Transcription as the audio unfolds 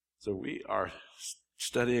So we are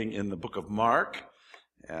studying in the book of Mark,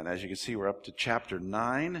 and as you can see, we're up to chapter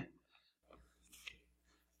 9.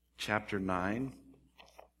 Chapter 9,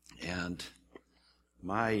 and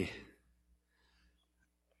my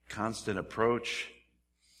constant approach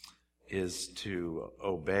is to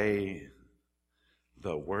obey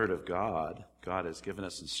the Word of God. God has given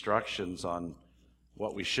us instructions on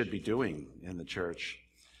what we should be doing in the church.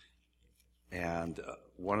 And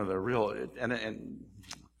one of the real, and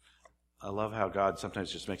I love how God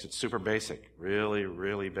sometimes just makes it super basic, really,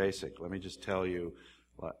 really basic. Let me just tell you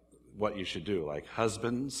what you should do. Like,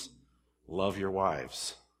 husbands, love your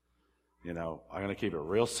wives. You know, I'm going to keep it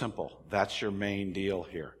real simple. That's your main deal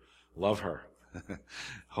here. Love her.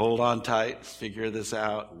 Hold on tight, figure this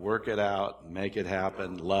out, work it out, make it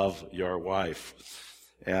happen, love your wife.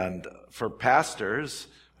 And for pastors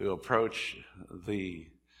who approach the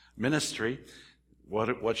ministry,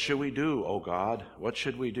 what should we do, oh God? What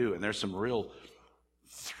should we do? And there's some real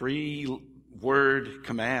 3-word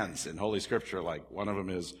commands in Holy Scripture. Like, one of them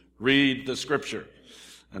is read the Scripture.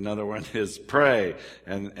 Another one is pray.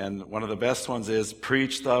 And one of the best ones is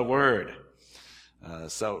preach the Word.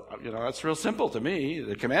 So, that's real simple to me.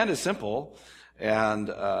 The command is simple, and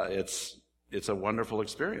it's a wonderful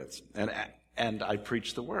experience. And I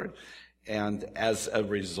preach the Word. And as a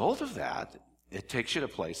result of that, it takes you to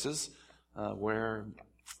places where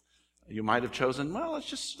you might have chosen, well, let's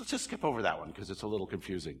just skip over that one because it's a little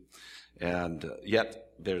confusing. And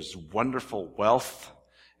yet there's wonderful wealth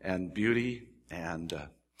and beauty, and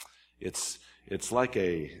it's like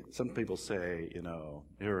some people say, you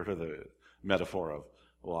heard of the metaphor of,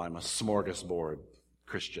 well, I'm a smorgasbord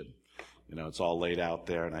Christian. It's all laid out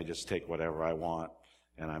there, and I just take whatever I want,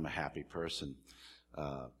 and I'm a happy person.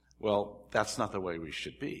 Well, that's not the way we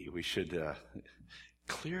should be. We should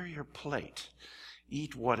clear your plate.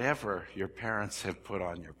 Eat whatever your parents have put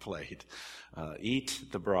on your plate. Eat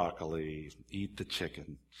the broccoli, eat the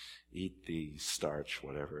chicken, eat the starch,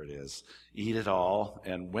 whatever it is. Eat it all,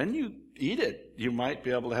 and when you eat it, you might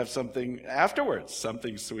be able to have something afterwards,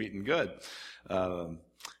 something sweet and good.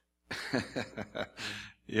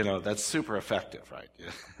 That's super effective, right?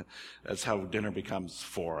 That's how dinner becomes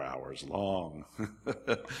 4 hours long.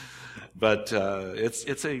 But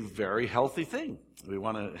it's a very healthy thing. We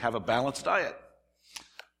want to have a balanced diet.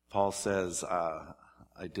 Paul says,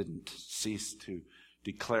 I didn't cease to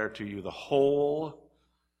declare to you the whole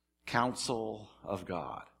counsel of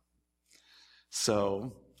God.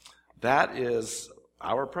 So that is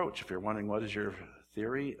our approach. If you're wondering what is your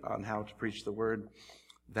theory on how to preach the Word,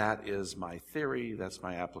 that is my theory, that's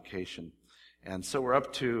my application. And so we're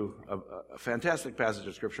up to a fantastic passage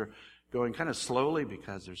of Scripture, going kind of slowly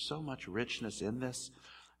because there's so much richness in this.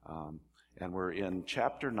 And we're in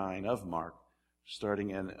chapter 9 of Mark,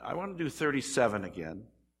 starting in, I want to do 37 again.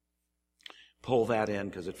 Pull that in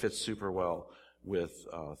because it fits super well with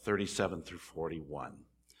 37 through 41.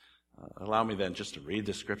 Allow me then just to read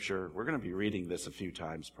the Scripture. We're going to be reading this a few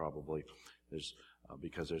times probably.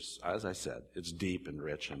 Because there's, as I said, it's deep and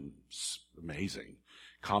rich and amazing,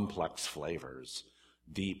 complex flavors,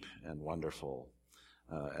 deep and wonderful,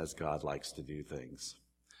 as God likes to do things.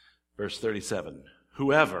 Verse 37,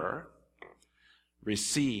 whoever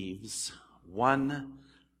receives one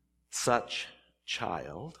such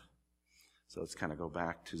child, so let's kind of go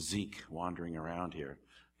back to Zeke wandering around here.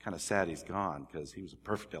 Kind of sad he's gone because he was a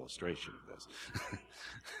perfect illustration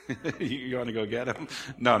of this. You want to go get him?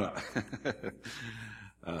 No.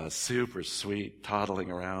 Super sweet,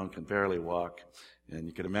 toddling around, can barely walk. And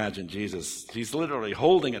you can imagine Jesus, he's literally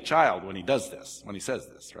holding a child when he does this, when he says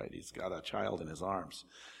this, right? He's got a child in his arms.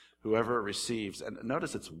 Whoever receives, and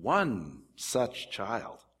notice it's one such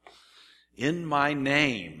child, in my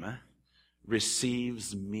name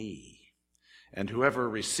receives me. And whoever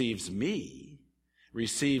receives me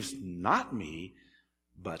receives not me,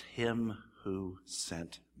 but him who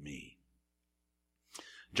sent me.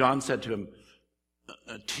 John said to him,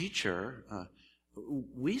 Teacher,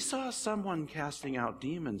 we saw someone casting out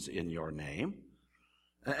demons in your name,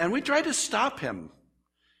 and we tried to stop him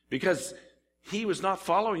because he was not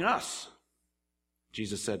following us.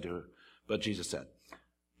 Jesus said,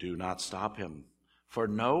 do not stop him, for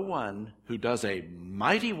no one who does a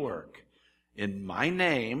mighty work in my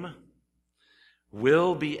name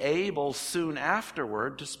will be able soon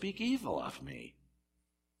afterward to speak evil of me.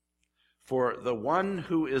 For the one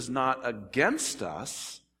who is not against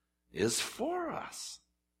us is for us.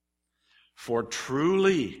 For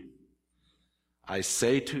truly, I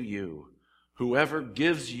say to you, whoever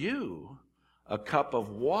gives you a cup of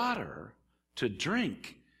water to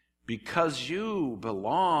drink because you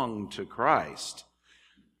belong to Christ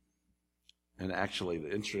And actually,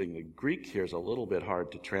 interesting, the Greek here is a little bit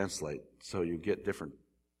hard to translate, so you get different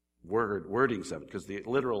wordings of it, because the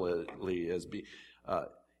literally is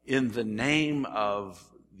in the name of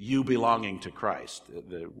you belonging to Christ.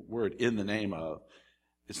 The word in the name of,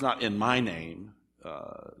 it's not in my name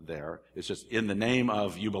there, it's just in the name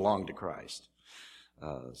of you belong to Christ.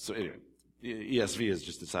 So anyway, ESV has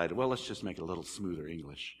just decided, well, let's just make it a little smoother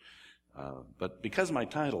English. But because my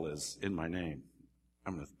title is in my name,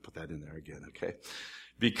 I'm going to put that in there again, okay?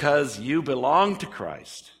 Because you belong to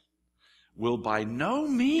Christ, will by no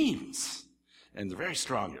means, and very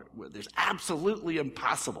strong here, there's absolutely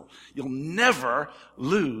impossible, you'll never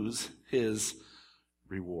lose his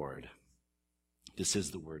reward. This is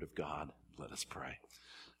the word of God. Let us pray.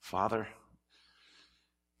 Father,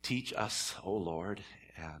 teach us, O Lord,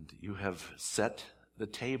 and you have set the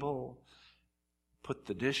table, put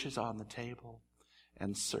the dishes on the table,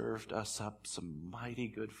 and served us up some mighty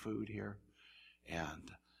good food here. And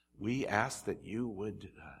we ask that you would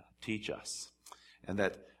teach us, and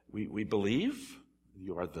that we believe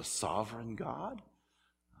you are the sovereign God,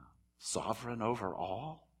 sovereign over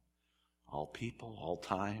all people, all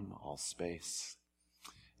time, all space.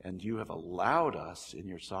 And you have allowed us in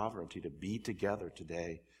your sovereignty to be together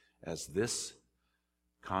today as this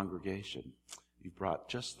congregation. You've brought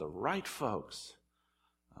just the right folks.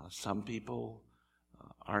 Some people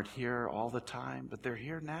aren't here all the time, but they're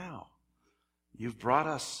here now. You've brought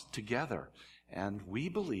us together, and we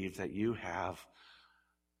believe that you have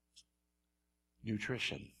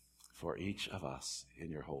nutrition for each of us in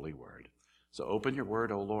your holy word. So open your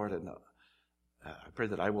word, O Lord, and I pray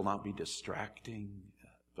that I will not be distracting,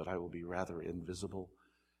 but I will be rather invisible,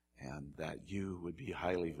 and that you would be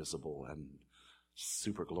highly visible and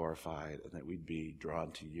super glorified, and that we'd be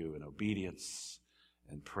drawn to you in obedience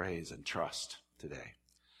and praise and trust today.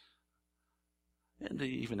 And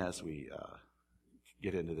even as we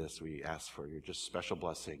get into this, we ask for your just special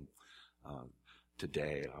blessing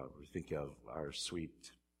today. We think of our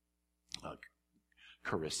sweet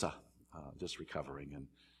Carissa, just recovering, and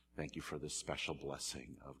thank you for this special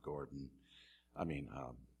blessing of Gordon.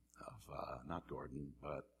 Not Gordon,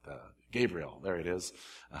 but Gabriel. There it is.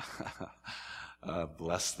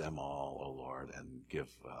 Bless them all, O Lord, and give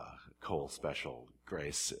Cole special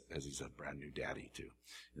grace as he's a brand new daddy too.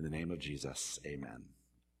 In the name of Jesus, amen.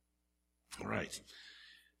 All right.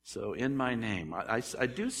 So in my name, I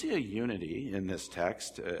do see a unity in this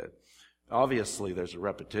text. Obviously, there's a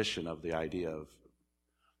repetition of the idea of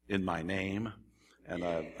in my name, and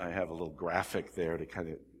I have a little graphic there to kind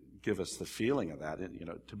of give us the feeling of that. And,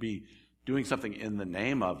 to be doing something in the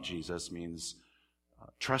name of Jesus means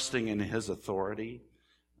trusting in his authority,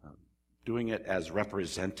 doing it as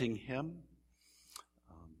representing him,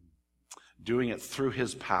 doing it through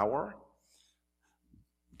his power.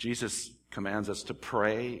 Jesus commands us to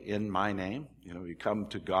pray in my name. We come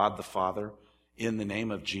to God the Father in the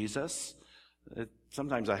name of Jesus.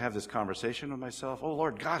 Sometimes I have this conversation with myself, oh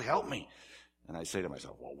Lord, God, help me. And I say to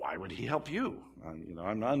myself, well, why would he help you?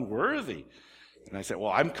 I'm unworthy. And I say,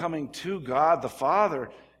 well, I'm coming to God the Father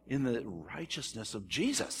in the righteousness of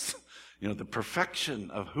Jesus, the perfection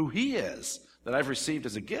of who he is that I've received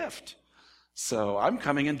as a gift. So I'm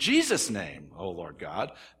coming in Jesus' name, oh Lord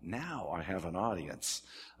God. Now I have an audience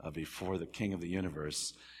before the King of the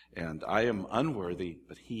universe, and I am unworthy,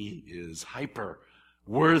 but he is hyper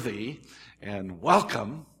worthy and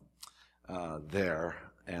welcome there.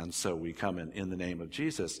 And so we come in the name of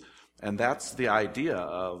Jesus. And that's the idea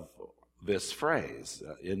of this phrase,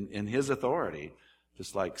 in his authority,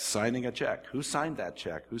 just like signing a check. Who signed that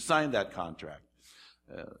check? Who signed that contract?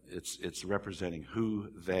 It's representing who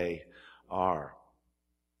they are.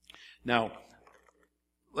 Now,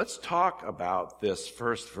 let's talk about this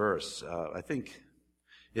first verse. I think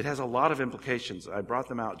it has a lot of implications. I brought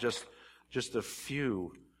them out just a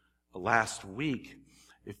few last week.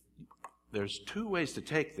 There's two ways to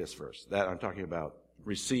take this verse that I'm talking about.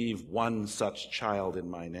 Receive one such child in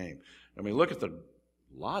my name. I mean, look at the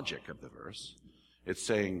logic of the verse. It's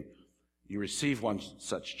saying you receive one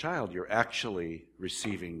such child, you're actually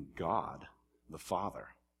receiving God, the Father.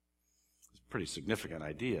 It's a pretty significant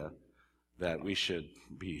idea that we should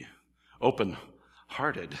be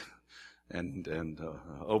open-hearted and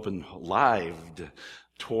open-lived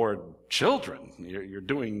toward children. You're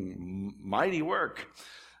doing mighty work.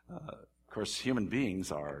 Of course, human beings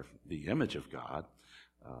are the image of God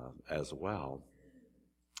as well.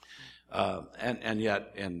 And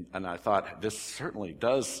yet, I thought this certainly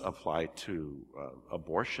does apply to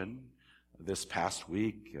abortion. This past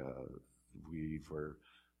week, we were,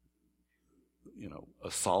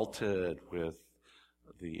 assaulted with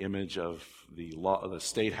the image of the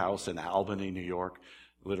State House in Albany, New York,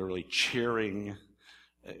 literally cheering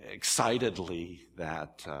excitedly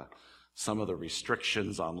that some of the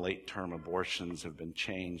restrictions on late-term abortions have been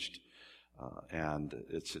changed. And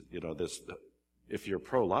it's, this, if you're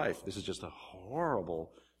pro-life, this is just a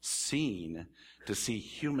horrible scene to see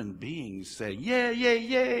human beings say, yay, yay,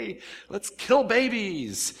 yay, let's kill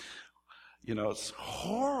babies. It's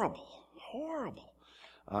horrible, horrible.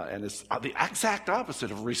 And it's the exact opposite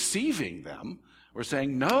of receiving them. We're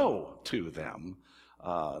saying no to them,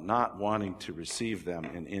 not wanting to receive them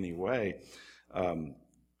in any way.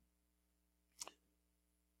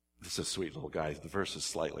 This is a sweet little guy. The verse is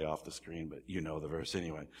slightly off the screen, but you know the verse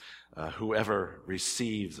anyway. Whoever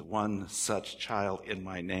receives one such child in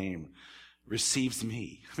my name receives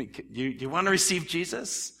me. I mean, you want to receive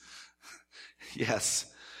Jesus? Yes.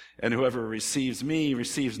 And whoever receives me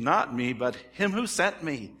receives not me, but him who sent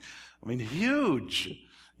me. I mean, huge.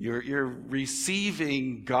 You're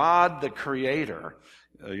receiving God, the Creator.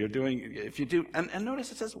 And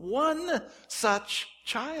notice it says one such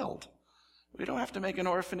child. We don't have to make an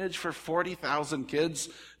orphanage for 40,000 kids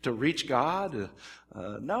to reach God.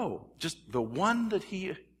 No, just the one that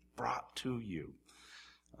he brought to you.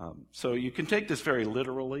 So you can take this very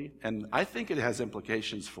literally, and I think it has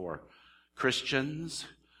implications for Christians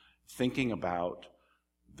thinking about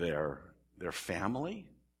their family.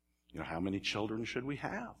 How many children should we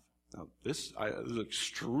have? Now, this is an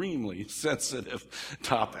extremely sensitive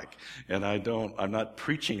topic, and I'm not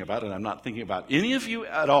preaching about it. I'm not thinking about any of you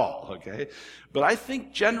at all, okay? But I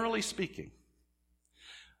think, generally speaking,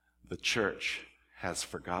 the church has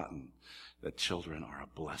forgotten that children are a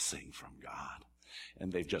blessing from God,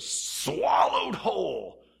 and they've just swallowed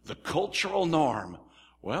whole the cultural norm.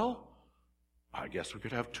 Well, I guess we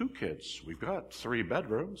could have 2 kids. We've got 3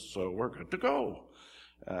 bedrooms, so we're good to go.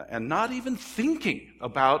 And not even thinking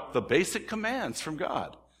about the basic commands from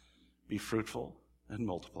God. Be fruitful and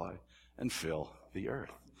multiply and fill the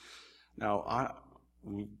earth. Now,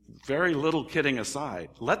 very little kidding aside,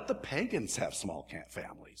 let the pagans have small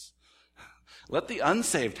families. Let the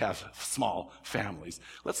unsaved have small families.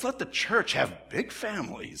 Let's let the church have big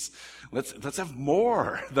families. Let's have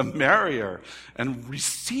more, the merrier, and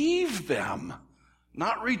receive them,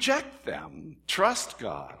 not reject them. Trust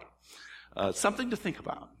God. Something to think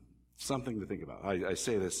about. Something to think about. I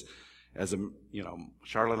say this as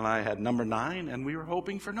Charlotte and I had number 9, and we were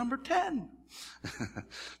hoping for number 10.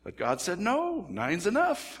 But God said, no, 9's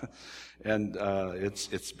enough. And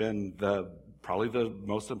it's been probably the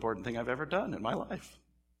most important thing I've ever done in my life,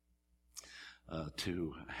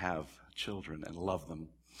 to have children and love them.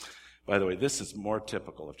 By the way, this is more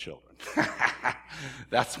typical of children.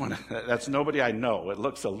 That's nobody I know. It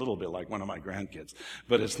looks a little bit like one of my grandkids,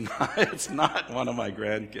 but it's not one of my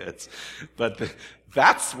grandkids. But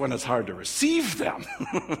that's when it's hard to receive them.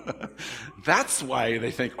 That's why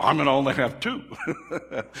they think, I'm going to only have 2.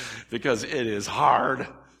 Because it is hard,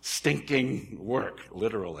 stinking work,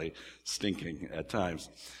 literally stinking at times.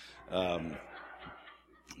 How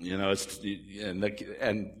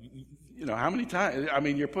many times? I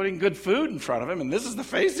mean, you're putting good food in front of him, and this is the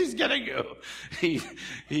face he's getting you.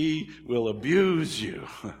 He will abuse you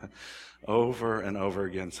over and over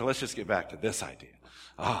again. So let's just get back to this idea.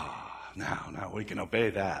 Now we can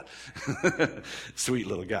obey that. Sweet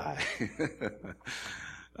little guy.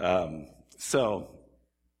 So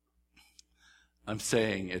I'm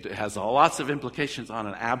saying it has lots of implications on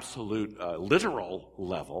an absolute literal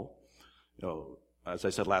level. As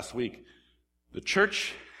I said last week, the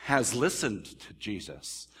church has listened to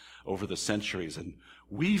Jesus over the centuries, and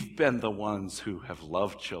we've been the ones who have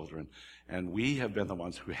loved children, and we have been the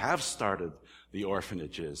ones who have started the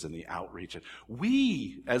orphanages and the outreach. And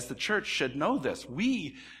we, as the church, should know this.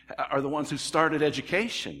 We are the ones who started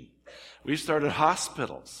education. We started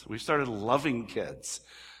hospitals. We started loving kids,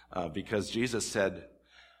 because Jesus said,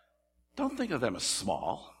 don't think of them as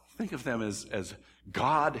small. Think of them as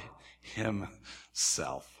God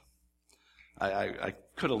himself. I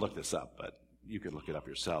could have looked this up, but you could look it up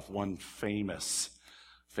yourself. One famous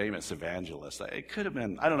evangelist. It could have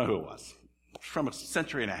been, I don't know who it was, from a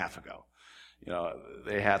century and a half ago.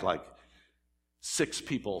 They had like 6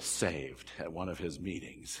 people saved at one of his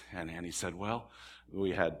meetings. And he said, well,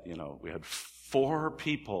 we had 4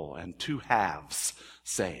 people and 2 halves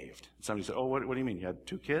saved. Somebody said, oh, what do you mean? You had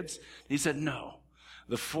 2 kids? He said, no,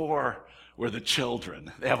 the 4 were the children.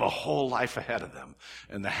 They have a whole life ahead of them.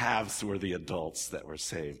 And the halves were the adults that were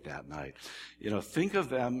saved that night. Think of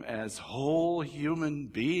them as whole human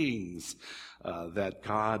beings that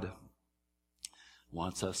God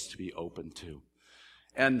wants us to be open to.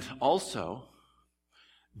 And also,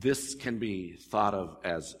 this can be thought of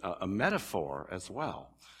as a metaphor as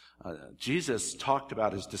well. Jesus talked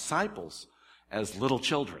about his disciples as little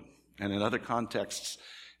children, and in other contexts,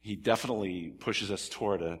 he definitely pushes us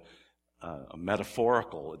toward a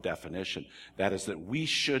metaphorical definition. That is, that we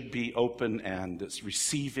should be open and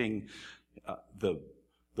receiving the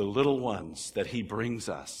little ones that he brings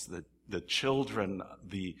us, the children,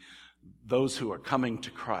 those who are coming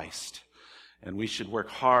to Christ. And we should work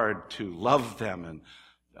hard to love them and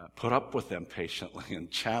put up with them patiently and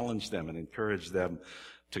challenge them and encourage them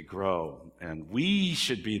to grow. And we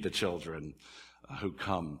should be the children who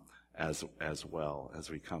come as well as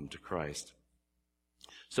we come to Christ.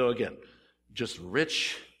 So again, just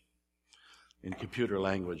rich, in computer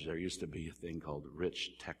language, there used to be a thing called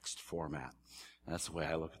rich text format. That's the way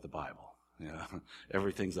I look at the Bible.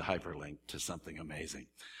 Everything's a hyperlink to something amazing.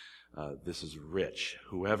 This is rich.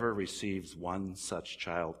 Whoever receives one such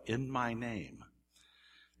child in my name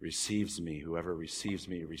receives me. Whoever receives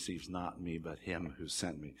me receives not me, but him who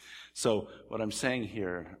sent me. So what I'm saying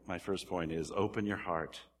here, my first point is open your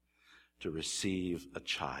heart to receive a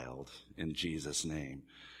child in Jesus' name.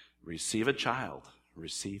 Receive a child.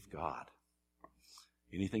 Receive God.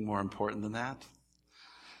 Anything more important than that?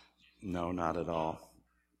 No, not at all.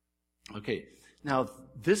 Okay, now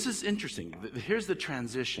this is interesting. Here's the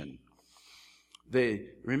transition.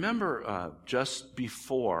 Remember just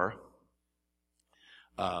before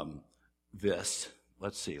this,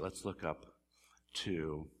 let's look up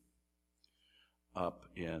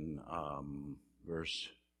in verse,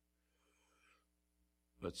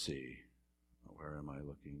 where am I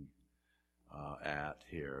looking at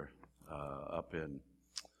here?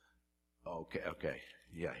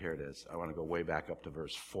 Yeah, here it is. I want to go way back up to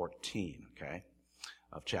verse 14, okay,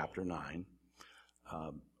 of chapter 9.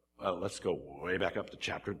 Let's go way back up to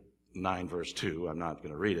chapter 9, verse 2. I'm not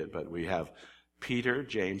going to read it, but we have Peter,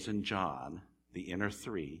 James, and John, the inner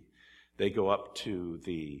three. They go up to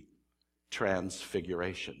the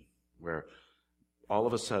transfiguration, where all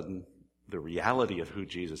of a sudden the reality of who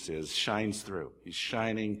Jesus is shines through. He's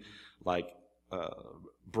shining like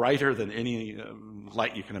brighter than any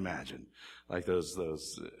light you can imagine, like those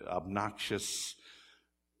obnoxious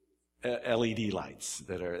LED lights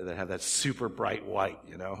that have that super bright white.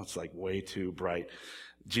 It's like way too bright.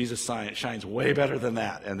 Jesus shines way better than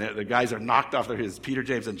that, and the guys are knocked off their heads. Peter,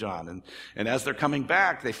 James, and John, and as they're coming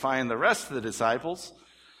back, they find the rest of the disciples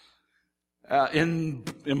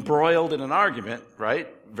embroiled in an argument, right?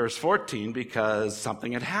 Verse 14, because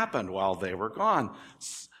something had happened while they were gone.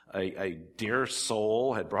 A dear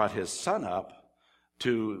soul had brought his son up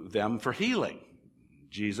to them for healing.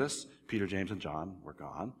 Jesus, Peter, James, and John were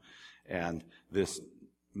gone, and this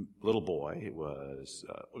little boy was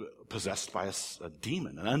possessed by a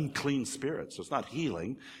demon, an unclean spirit. So it's not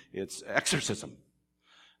healing, it's exorcism.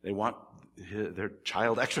 They want their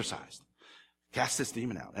child exorcised. Cast this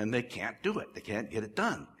demon out. And they can't do it. They can't get it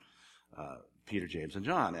done. Peter, James, and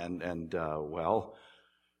John.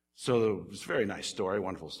 So it's a very nice story,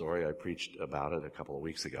 wonderful story. I preached about it a couple of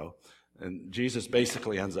weeks ago. And Jesus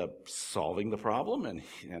basically ends up solving the problem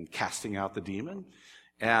and casting out the demon.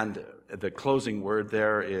 And the closing word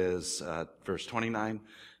there is verse 29,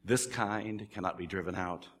 this kind cannot be driven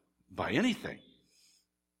out by anything.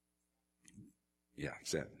 Yeah,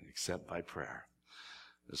 except by prayer.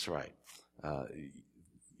 That's right.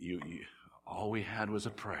 All we had was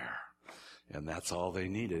a prayer. And that's all they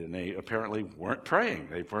needed. And they apparently weren't praying.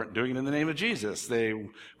 They weren't doing it in the name of Jesus. They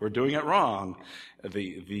were doing it wrong,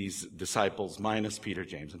 these disciples minus Peter,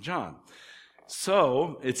 James, and John.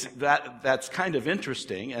 So that's kind of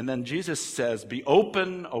interesting. And then Jesus says, be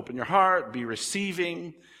open your heart, be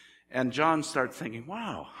receiving. And John starts thinking,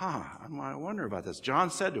 I wonder about this. John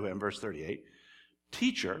said to him, verse 38,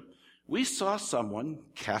 Teacher, we saw someone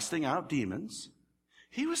casting out demons.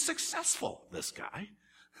 He was successful, this guy.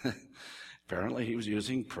 Apparently he was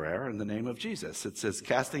using prayer in the name of Jesus. It says,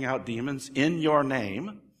 casting out demons in your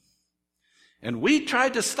name. And we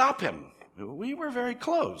tried to stop him. We were very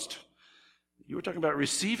closed. You were talking about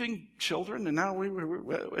receiving children, and now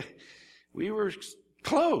we were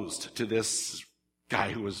closed to this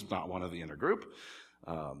guy who was not one of the inner group.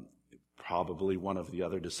 Probably one of the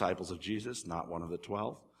other disciples of Jesus, not one of the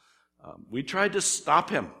 12. We tried to stop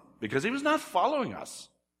him because he was not following us.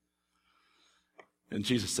 And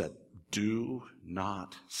Jesus said, do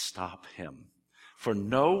not stop him. For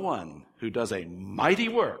no one who does a mighty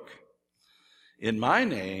work in my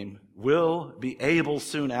name will be able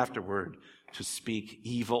soon afterward to speak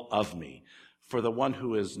evil of me. For the one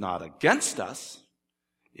who is not against us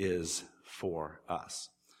is for us.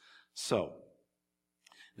 So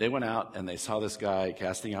they went out and they saw this guy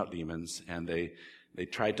casting out demons, and They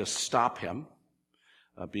tried to stop him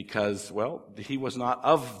because, well, he was not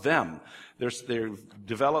of them. They've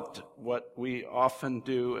developed what we often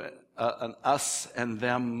do, an us and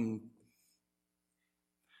them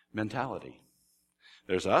mentality.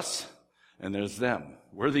 There's us and there's them.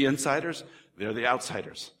 We're the insiders, they're the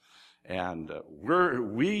outsiders. And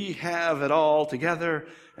we have it all together,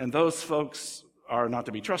 and those folks are not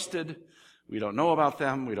to be trusted. We don't know about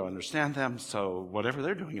them, we don't understand them, so whatever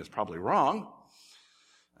they're doing is probably wrong.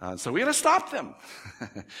 So we got to stop them.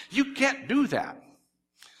 You can't do that.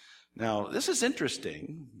 Now, this is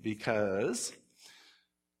interesting because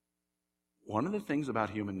one of the things about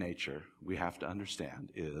human nature we have to understand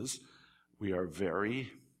is we are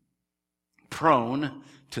very prone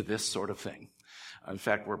to this sort of thing. In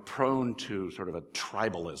fact, we're prone to sort of a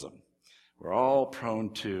tribalism. We're all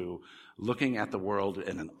prone to looking at the world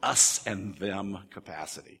in an us and them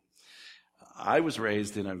capacity. I was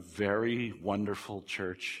raised in a very wonderful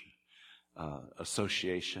church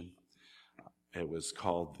association. It was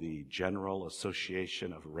called the General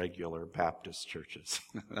Association of Regular Baptist Churches.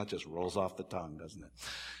 That just rolls off the tongue, doesn't it?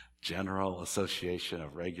 General Association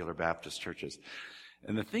of Regular Baptist Churches.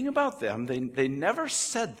 And the thing about them, they never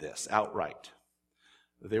said this outright.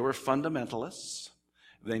 They were fundamentalists.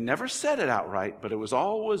 They never said it outright, but it was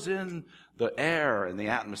always in the air and the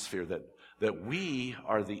atmosphere that we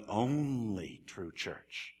are the only true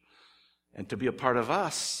church. And to be a part of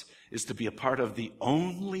us is to be a part of the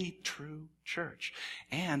only true church.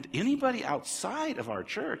 And anybody outside of our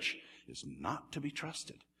church is not to be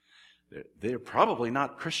trusted. They're probably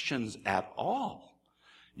not Christians at all.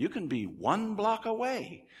 You can be 1 block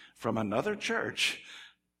away from another church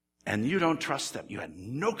and you don't trust them. You had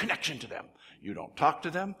no connection to them. You don't talk to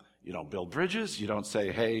them. You don't build bridges. You don't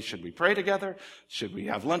say, hey, should we pray together? Should we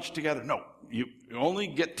have lunch together? No, you only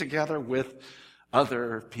get together with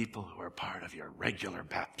other people who are part of your regular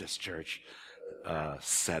Baptist church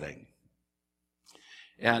setting.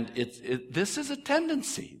 And this is a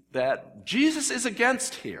tendency that Jesus is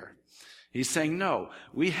against here. He's saying, no,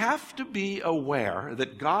 we have to be aware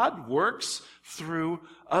that God works through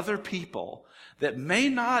other people that may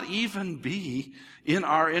not even be in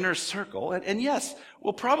our inner circle. And yes,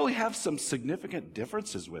 we'll probably have some significant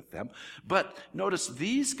differences with them. But notice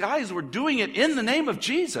these guys were doing it in the name of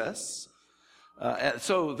Jesus.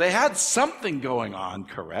 So they had something going on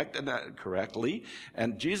correctly.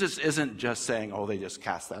 And Jesus isn't just saying, oh, they just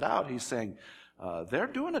cast that out. He's saying, they're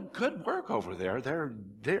doing a good work over there. They're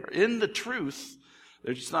in the truth.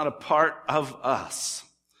 They're just not a part of us.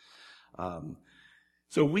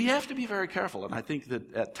 So we have to be very careful. And I think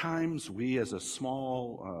that at times we as a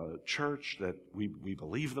small church that we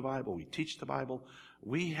believe the Bible, we teach the Bible,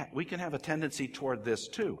 we can have a tendency toward this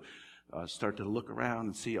too. Start to look around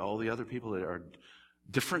and see all the other people that are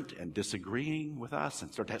different and disagreeing with us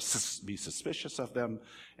and start to be suspicious of them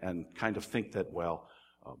and kind of think that, well,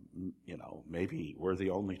 maybe we're the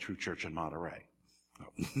only true church in Monterey.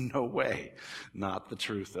 No way. Not the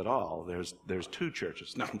truth at all. There's 2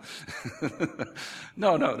 churches. No.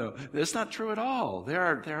 No. That's not true at all. There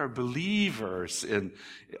are believers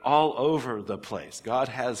all over the place. God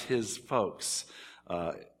has his folks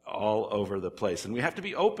all over the place. And we have to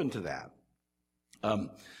be open to that.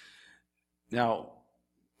 Now,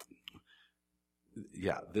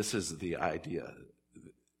 this is the idea.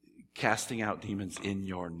 Casting out demons in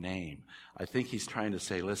your name. I think he's trying to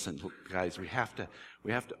say, listen, guys, we have to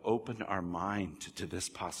open our mind to this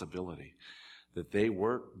possibility. That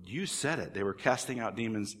you said it, they were casting out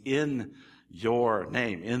demons in your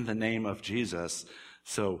name, in the name of Jesus.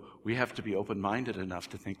 So we have to be open-minded enough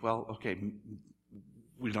to think, well, okay,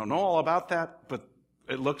 we don't know all about that, but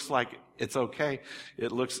it looks like it's okay.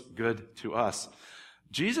 It looks good to us.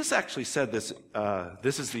 Jesus actually said this.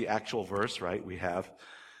 This is the actual verse, right? We have,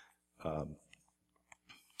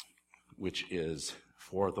 which is,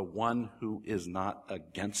 for the one who is not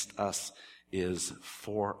against us is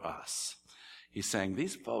for us. He's saying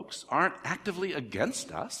these folks aren't actively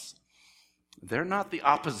against us. They're not the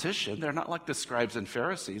opposition. They're not like the scribes and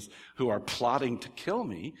Pharisees who are plotting to kill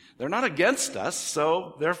me. They're not against us,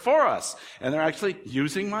 so they're for us. And they're actually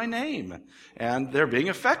using my name. And they're being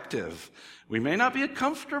effective. We may not be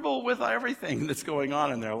comfortable with everything that's going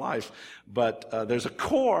on in their life, but there's a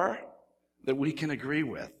core that we can agree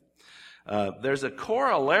with. There's a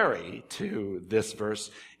corollary to this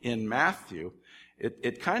verse in Matthew.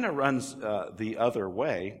 It kind of runs the other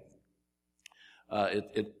way.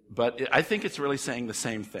 But I think it's really saying the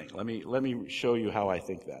same thing. Let me show you how I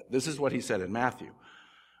think that. This is what he said in Matthew.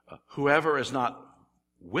 Whoever is not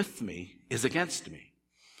with me is against me,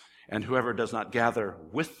 and whoever does not gather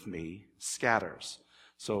with me scatters.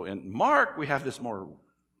 So in Mark, we have this more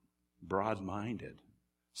broad-minded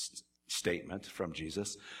statement from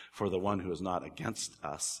Jesus, for the one who is not against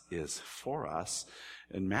us is for us.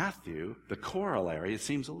 In Matthew, the corollary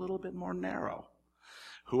seems a little bit more narrow.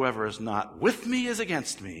 Whoever is not with me is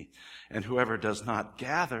against me, and whoever does not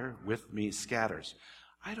gather with me scatters.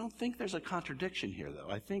 I don't think there's a contradiction here,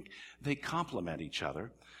 though. I think they complement each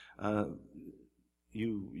other.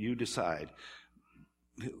 You decide.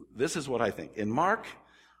 This is what I think. In Mark,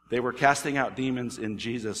 they were casting out demons in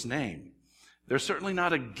Jesus' name. They're certainly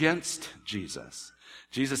not against Jesus.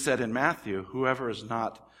 Jesus said in Matthew, whoever is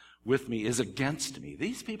not with me is against me.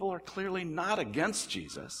 These people are clearly not against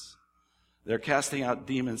Jesus. They're casting out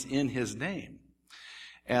demons in his name.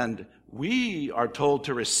 And we are told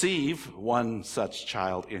to receive one such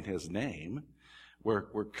child in his name. We're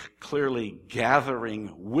clearly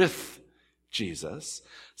gathering with Jesus.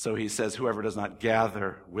 So he says, whoever does not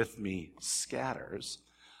gather with me scatters.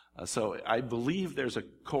 So I believe there's a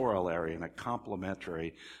corollary and a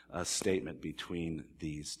complementary statement between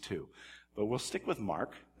these two. But we'll stick with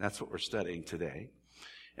Mark. That's what we're studying today.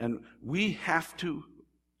 And we have to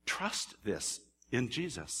trust this in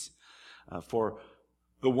Jesus. For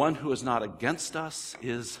the one who is not against us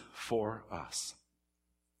is for us.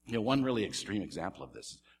 You know, one really extreme example of this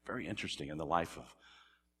is very interesting in the life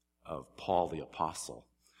of Paul the Apostle.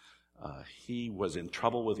 He was in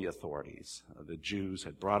trouble with the authorities. The Jews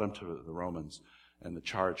had brought him to the Romans, and the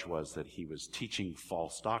charge was that he was teaching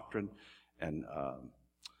false doctrine, and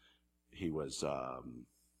he was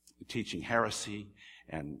teaching heresy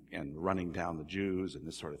and running down the Jews and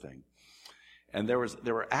this sort of thing. And there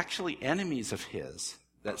were actually enemies of his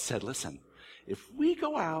that said, listen, if we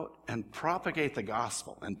go out and propagate the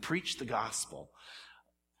gospel and preach the gospel,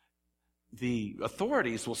 the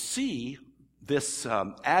authorities will see this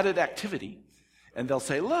added activity, and they'll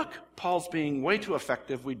say, look, Paul's being way too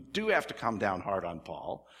effective. We do have to come down hard on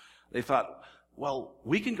Paul. They thought, well,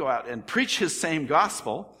 we can go out and preach his same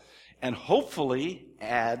gospel and hopefully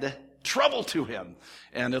add trouble to him,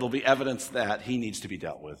 and it'll be evidence that he needs to be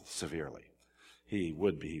dealt with severely. He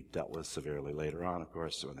would be dealt with severely later on, of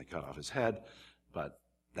course, when they cut off his head, but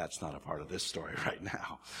that's not a part of this story right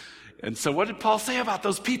now. And so what did Paul say about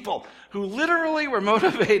those people who literally were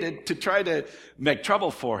motivated to try to make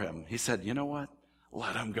trouble for him? He said, you know what?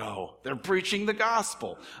 Let them go. They're preaching the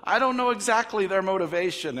gospel. I don't know exactly their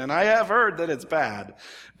motivation, and I have heard that it's bad.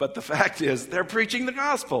 But the fact is, they're preaching the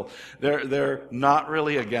gospel. They're not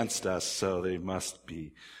really against us, so they must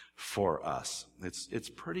be for us. It's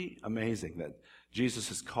pretty amazing that Jesus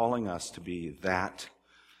is calling us to be that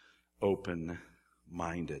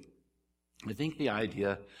open-minded. I think the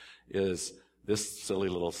idea is this silly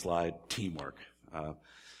little slide, teamwork.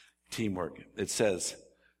 Teamwork. It says,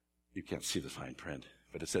 you can't see the fine print,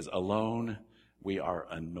 but it says, alone we are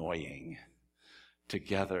annoying.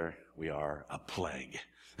 Together we are a plague.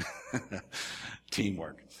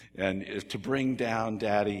 Teamwork. And to bring down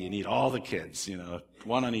Daddy, you need all the kids,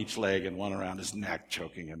 one on each leg and one around his neck,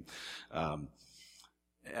 choking him.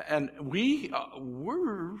 And we're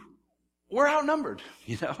outnumbered,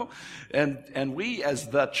 and we as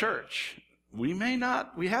the church, we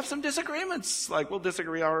have some disagreements. Like we'll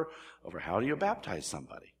disagree over how do you baptize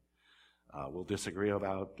somebody. We'll disagree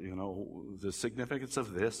about, the significance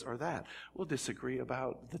of this or that. We'll disagree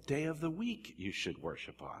about the day of the week you should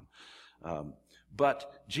worship on.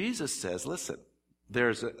 But Jesus says, listen,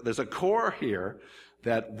 there's a core here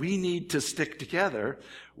that we need to stick together.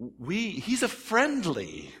 He's a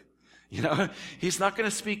friendly, he's not going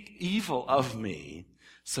to speak evil of me.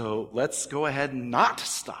 So let's go ahead and not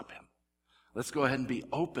stop him. Let's go ahead and be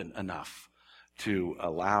open enough to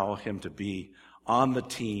allow him to be on the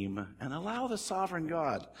team and allow the sovereign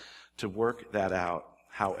God to work that out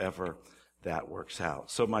however that works out.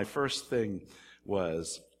 So my first thing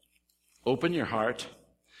was open your heart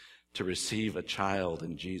to receive a child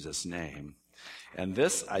in Jesus' name. And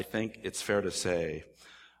this, I think it's fair to say,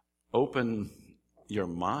 open your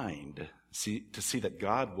mind to see that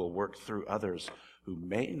God will work through others who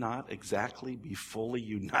may not exactly be fully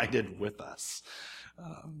united with us.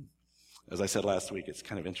 As I said last week, it's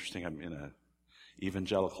kind of interesting. I'm in a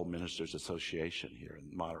Evangelical Ministers Association here in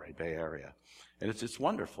the Monterey Bay area. And it's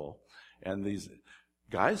wonderful. And these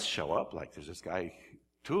guys show up, like there's this guy,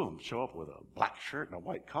 two of them show up with a black shirt and a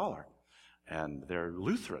white collar. And they're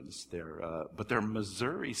Lutherans, but they're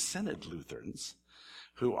Missouri Synod Lutherans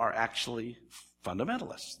who are actually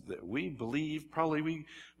fundamentalists. We believe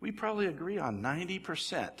we probably agree on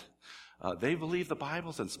 90%. They believe the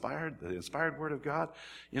Bible's the inspired Word of God.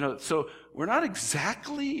 So we're not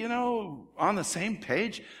exactly, on the same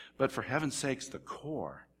page, but for heaven's sakes, the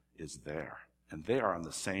core is there. And they are on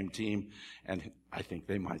the same team, and I think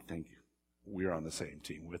they might think we're on the same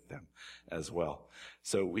team with them as well.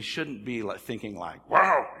 So we shouldn't be thinking like,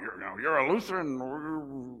 wow, you're a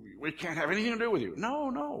Lutheran, we can't have anything to do with you.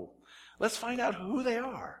 No. Let's find out who they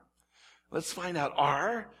are. Let's find out,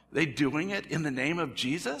 are they doing it in the name of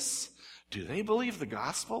Jesus? Do they believe the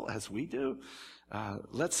gospel as we do?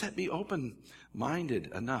 Let's be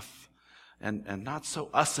open-minded enough and not so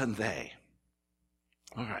us and they.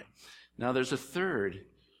 All right. Now there's a third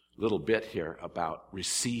little bit here about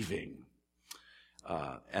receiving.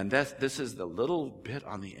 And this is the little bit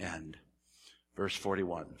on the end, verse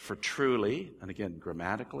 41. For truly, and again,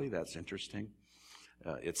 grammatically, that's interesting.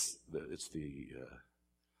 It's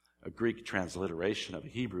a Greek transliteration of a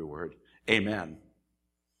Hebrew word, amen.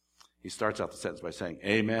 He starts out the sentence by saying,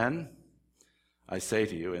 amen, I say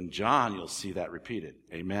to you. In John, you'll see that repeated,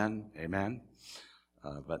 amen, amen.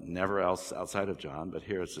 But never else outside of John. But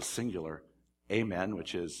here it's a singular amen,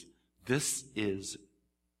 which is, this is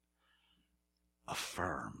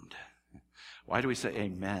affirmed. Why do we say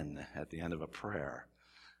amen at the end of a prayer?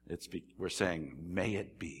 We're saying, may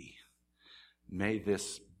it be. May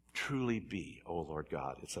this truly be, O Lord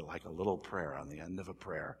God. It's like a little prayer on the end of a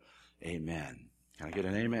prayer. Amen. Can I get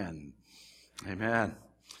an amen? Amen.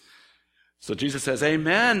 So Jesus says,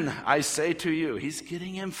 amen, I say to you. He's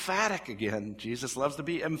getting emphatic again. Jesus loves to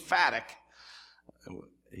be emphatic.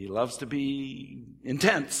 He loves to be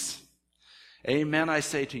intense. Amen, I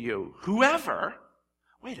say to you. Whoever,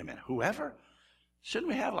 wait a minute, whoever?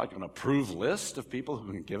 Shouldn't we have like an approved list of people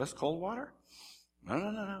who can give us cold water?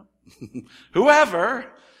 No. Whoever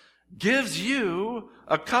gives you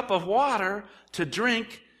a cup of water to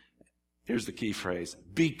drink, here's the key phrase,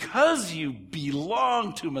 because you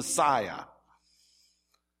belong to Messiah.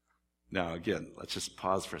 Now again, let's just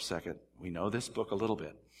pause for a second. We know this book a little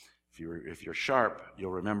bit. If you're sharp,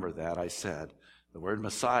 you'll remember that I said the word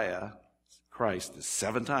Messiah, Christ, is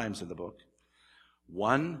 7 times in the book.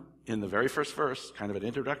 1 in the very first verse, kind of an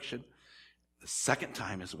introduction. The second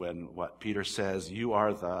time is when what Peter says, you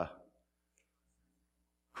are the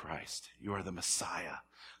Christ. You are the Messiah.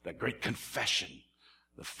 That great confession,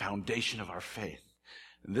 the foundation of our faith.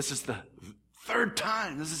 And this is the 3rd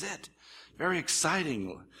time. This is it. Very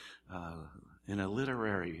exciting in a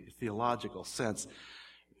literary, theological sense.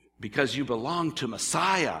 Because you belong to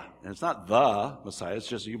Messiah. And it's not the Messiah. It's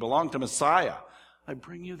just you belong to Messiah. I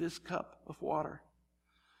bring you this cup of water.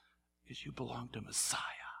 Because you belong to Messiah.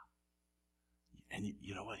 And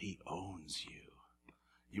you know what? He owns you.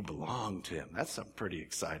 You belong to him. That's some pretty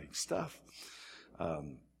exciting stuff.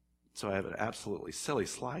 So I have an absolutely silly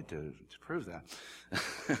slide to prove that.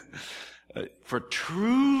 For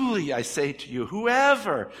truly I say to you,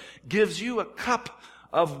 whoever gives you a cup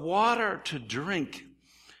of water to drink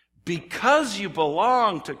because you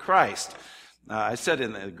belong to Christ. I said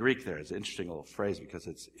in the Greek there, it's an interesting little phrase because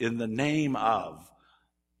it's in the name of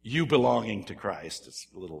you belonging to Christ. It's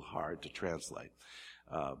a little hard to translate.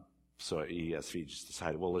 So ESV just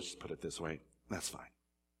decided, well, let's just put it this way. That's fine.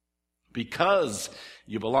 Because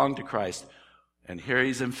you belong to Christ, and here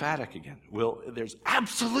he's emphatic again. Well, there's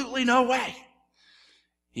absolutely no way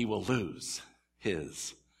he will lose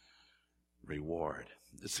his reward.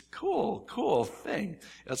 It's a cool thing.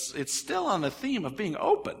 It's still on the theme of being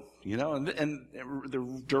open, you know, and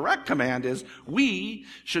the direct command is we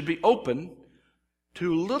should be open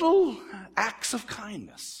to little acts of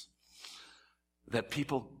kindness that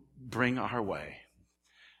people bring our way.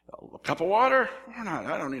 A cup of water?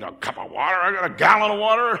 I don't need a cup of water. I got a gallon of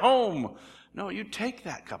water at home. No, you take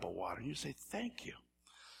that cup of water and you say, thank you.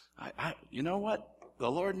 You know what?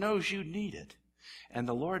 The Lord knows you need it. And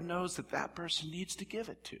the Lord knows that person needs to give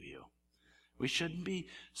it to you. We shouldn't be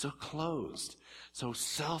so closed, so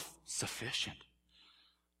self-sufficient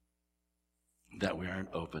that we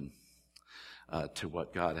aren't open to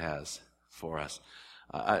what God has for us.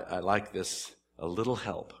 I like this. A little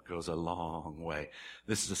help goes a long way.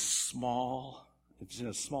 This is it's in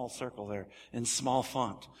a small circle there, in small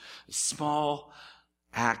font. A small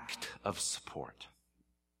act of support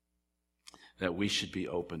that we should be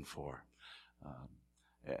open for.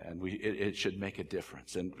 And it should make a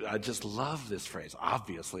difference. And I just love this phrase.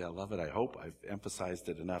 Obviously, I love it. I hope I've emphasized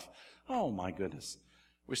it enough. Oh, my goodness.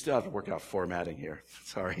 We still have to work out formatting here.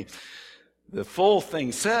 Sorry. The full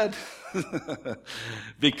thing said,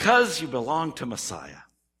 because you belong to Messiah.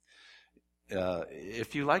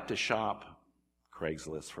 If you like to shop,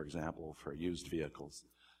 Craigslist, for example, for used vehicles,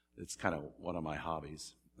 it's kind of one of my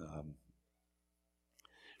hobbies.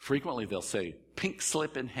 Frequently they'll say, pink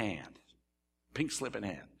slip in hand. Pink slip in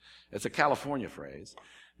hand. It's a California phrase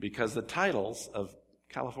because the titles of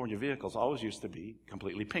California vehicles always used to be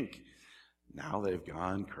completely pink. Now they've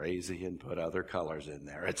gone crazy and put other colors in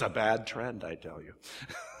there. It's a bad trend, I tell you.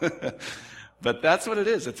 But that's what it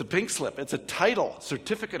is. It's a pink slip. It's a title,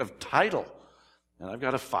 certificate of title. And I've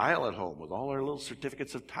got a file at home with all our little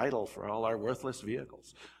certificates of title for all our worthless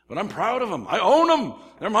vehicles. But I'm proud of them. I own them.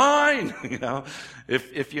 They're mine.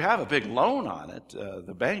 If you have a big loan on it,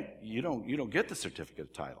 the bank, you don't get the certificate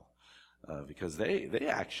of title because they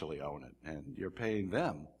actually own it, and you're paying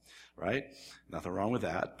them, right? Nothing wrong with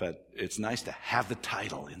that, but it's nice to have the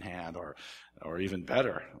title in hand, or even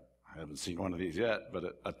better. I haven't seen one of these yet,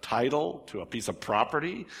 but a title to a piece of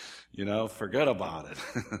property, forget about it.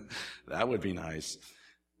 That would be nice.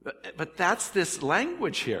 But that's this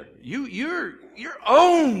language here. You're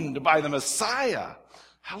owned by the Messiah.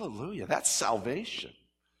 Hallelujah. That's salvation.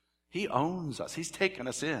 He owns us. He's taken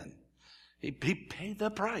us in. He paid the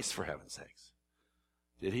price, for heaven's sakes.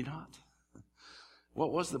 Did he not?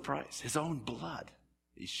 What was the price? His own blood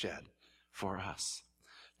he shed for us.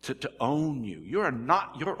 To own you. You are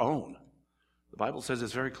not your own. The Bible says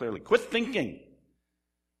this very clearly. Quit thinking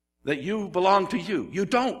that you belong to you. You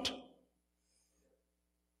don't.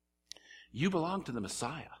 You belong to the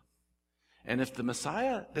Messiah. And if the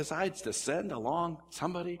Messiah decides to send along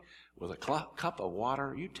somebody with a cup of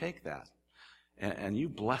water, you take that and you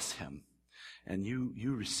bless him and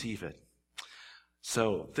you receive it.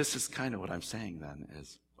 So this is kind of what I'm saying then,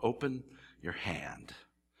 is open your hand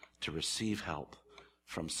to receive help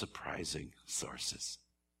from surprising sources.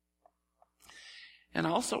 And I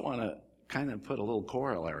also want to kind of put a little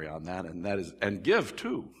corollary on that, and give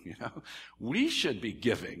too. We should be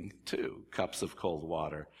giving too cups of cold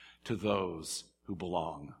water to those who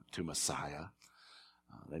belong to Messiah.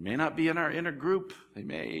 They may not be in our inner group. They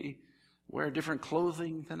may wear different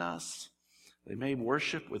clothing than us. They may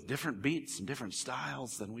worship with different beats and different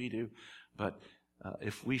styles than we do. But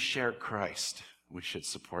if we share Christ, we should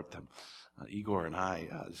support them. Igor and I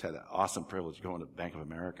just had an awesome privilege going to Bank of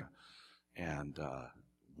America and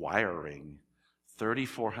wiring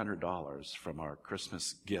 $3,400 from our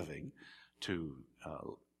Christmas giving to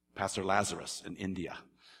Pastor Lazarus in India.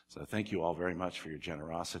 So thank you all very much for your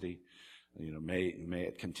generosity. May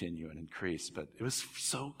it continue and increase. But it was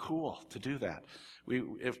so cool to do that.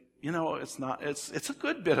 It's a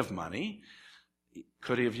good bit of money.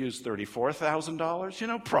 Could he have used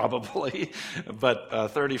 $34,000? Probably. But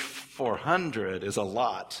 $3,400 is a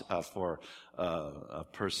lot for a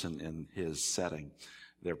person in his setting.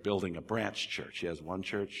 They're building a branch church. He has one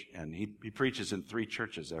church, and he preaches in 3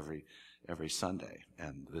 churches every Sunday.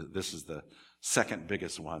 And this is the second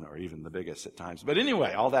biggest one, or even the biggest at times. But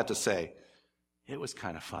anyway, all that to say, it was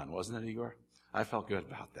kind of fun, wasn't it, Igor? I felt good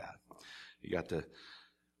about that. You got to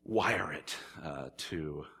wire it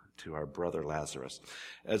to our brother Lazarus.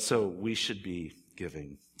 And so we should be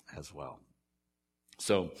giving as well.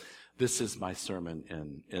 So this is my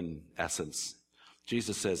sermon in essence.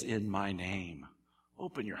 Jesus says, in my name,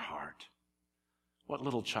 open your heart. What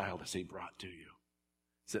little child has he brought to you?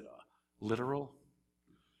 Is it literal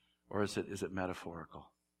or is it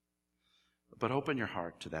metaphorical? But open your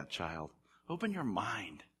heart to that child. Open your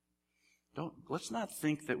mind. Let's not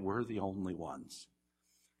think that we're the only ones.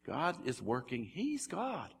 God is working. He's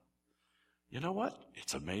God. You know what?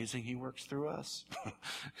 It's amazing he works through us.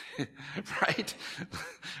 Right?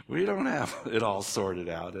 We don't have it all sorted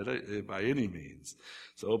out by any means.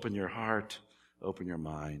 So open your heart, open your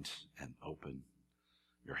mind, and open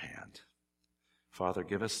your hand. Father,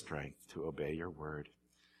 give us strength to obey your word,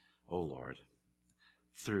 O Lord,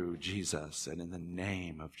 through Jesus and in the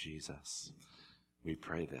name of Jesus. We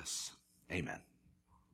pray this. Amen.